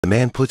The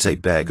man puts a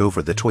bag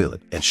over the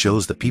toilet and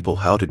shows the people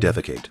how to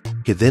defecate.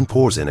 He then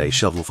pours in a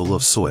shovelful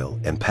of soil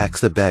and packs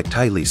the bag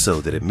tightly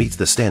so that it meets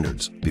the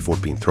standards before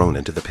being thrown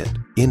into the pit.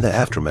 In the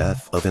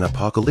aftermath of an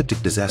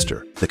apocalyptic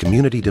disaster, the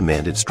community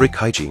demanded strict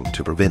hygiene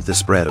to prevent the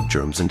spread of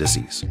germs and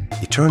disease.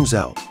 It turns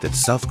out that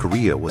South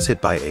Korea was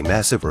hit by a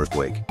massive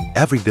earthquake.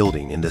 Every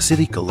building in the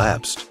city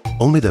collapsed.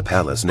 Only the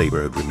palace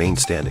neighborhood remained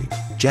standing.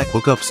 Jack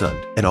woke up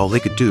stunned, and all he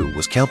could do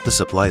was count the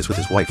supplies with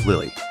his wife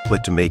Lily.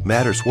 But to make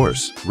matters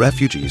worse,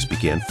 refugees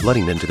began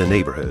flooding into the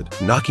neighborhood,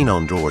 knocking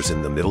on doors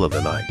in the middle of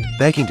the night,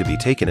 begging to be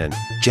taken in.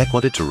 Jack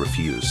wanted to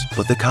refuse,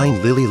 but the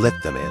kind Lily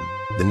let them in.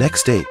 The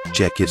next day,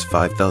 Jack gives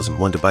 5,000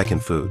 won to buy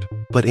canned food.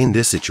 But in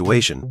this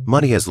situation,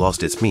 money has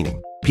lost its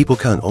meaning. People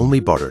can only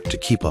barter to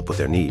keep up with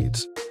their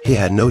needs. He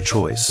had no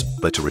choice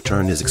but to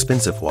return his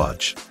expensive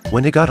watch.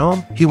 When he got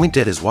home, he winked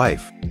at his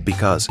wife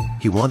because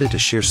he wanted to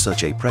share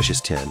such a precious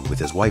tin with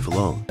his wife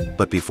alone.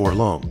 But before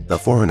long, the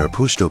foreigner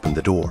pushed open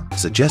the door,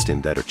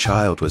 suggesting that her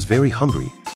child was very hungry